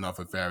 that's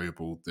another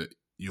variable that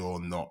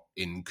you're not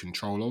in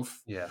control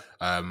of.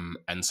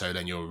 And so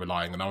then you're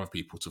relying on other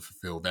people to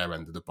fulfill their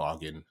end of the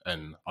bargain,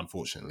 and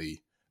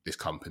unfortunately this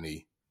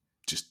company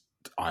just,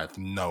 I have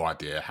no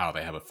idea how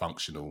they have a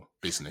functional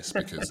business,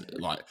 because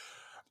like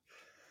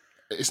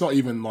it's not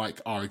even like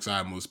our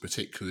exam was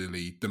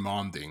particularly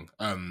demanding.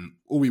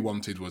 All we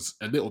wanted was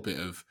a little bit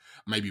of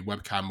maybe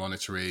webcam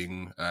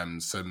monitoring,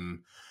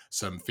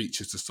 some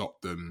features to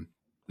stop them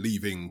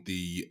leaving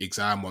the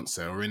exam once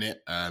they were in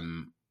it,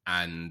 and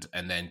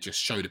then just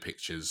show the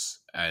pictures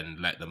and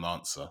let them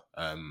answer.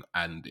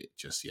 And it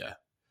just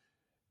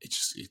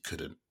it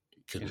couldn't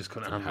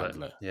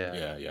handle it.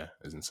 Yeah,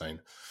 it's insane.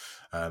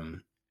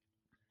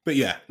 But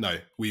yeah, no,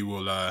 we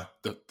will.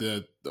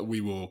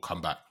 We will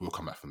come back. We'll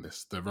come back from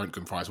this. The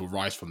Roentgen Prize will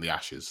rise from the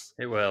ashes.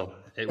 It will.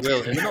 In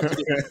the not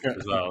too distant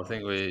as well. I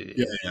think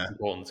it's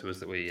important to us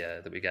that we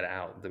get it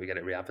out, that we get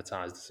it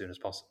re-advertised as soon as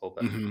possible.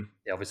 But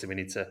obviously we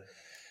need to.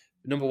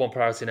 Number one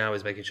priority now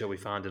is making sure we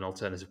find an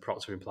alternative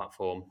proctoring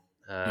platform,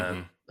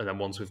 and then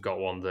once we've got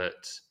one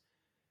that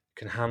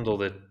can handle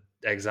the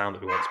exam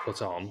that we want to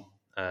put on,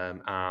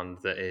 and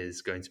that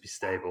is going to be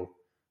stable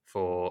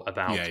for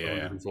about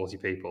 140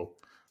 people.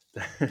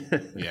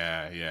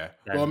 Yeah.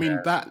 Well, I And mean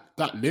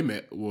that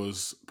limit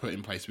was put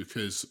in place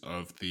because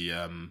of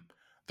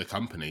the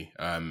company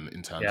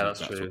in terms yeah, of that's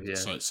that. true. Yeah,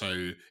 So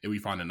if we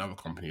find another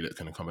company that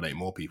can accommodate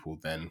more people,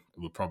 then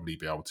we'll probably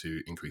be able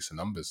to increase the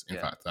numbers. In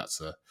yeah, fact,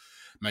 that's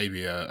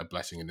maybe a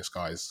blessing in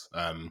disguise.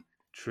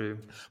 true.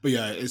 But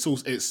yeah, it's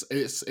also it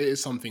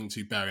is something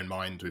to bear in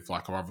mind with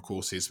like our other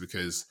courses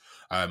because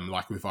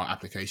like with our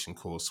application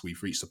course,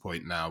 we've reached a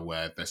point now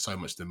where there's so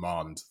much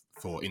demand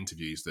for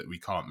interviews that we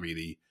can't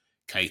really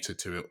cater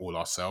to it all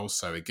ourselves.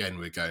 So again,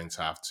 we're going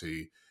to have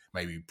to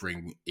maybe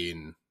bring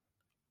in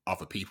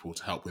other people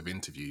to help with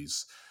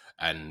interviews,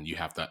 and you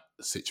have that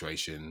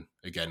situation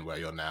again where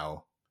you're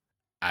now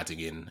adding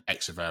in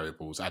extra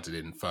variables, adding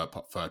in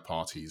third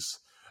parties,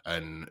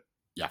 and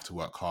you have to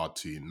work hard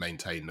to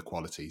maintain the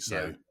quality. Yeah,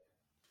 So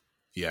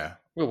yeah,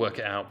 we'll work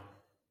it out.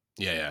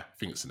 yeah. I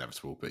think it's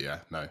inevitable, but yeah,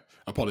 no.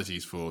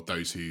 Apologies for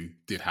those who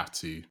did have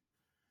to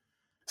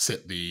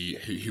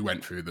who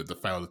went through the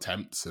failed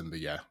attempts, and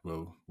yeah,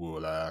 we'll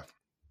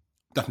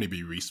definitely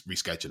be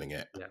rescheduling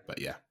it. Yeah, But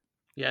yeah,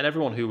 yeah, and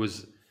everyone who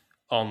was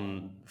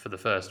on for the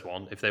first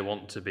one, if they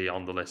want to be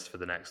on the list for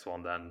the next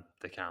one, then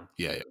they can.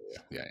 yeah.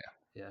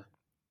 Yeah.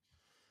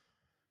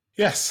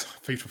 Yes,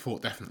 food for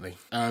thought, definitely.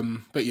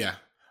 But yeah,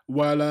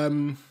 well,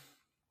 is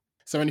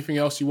there anything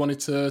else you wanted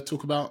to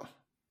talk about?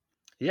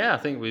 Yeah, I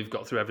think we've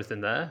got through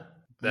everything there.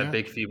 They're Yeah,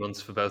 big few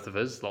months for both of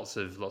us. Lots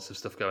of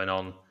stuff going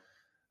on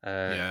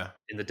uh, yeah.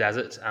 in the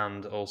desert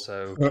and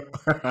also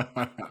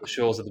the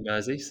shores of the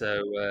Mersey.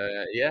 So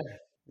yeah,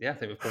 I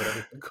think we've covered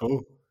everything.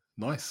 Cool,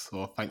 nice.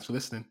 Well, thanks for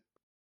listening.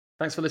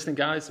 Thanks for listening,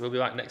 guys. We'll be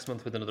back next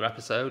month with another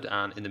episode.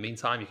 And in the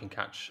meantime, you can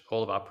catch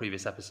all of our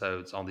previous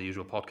episodes on the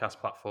usual podcast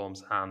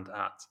platforms and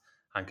at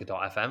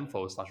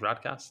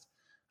anchor.fm/radcast.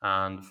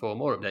 And for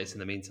more updates in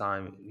the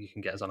meantime, you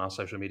can get us on our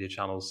social media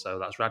channels. So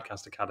that's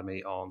Radcast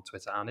Academy on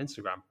Twitter and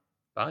Instagram.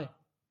 Bye.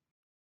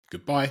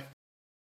 Goodbye.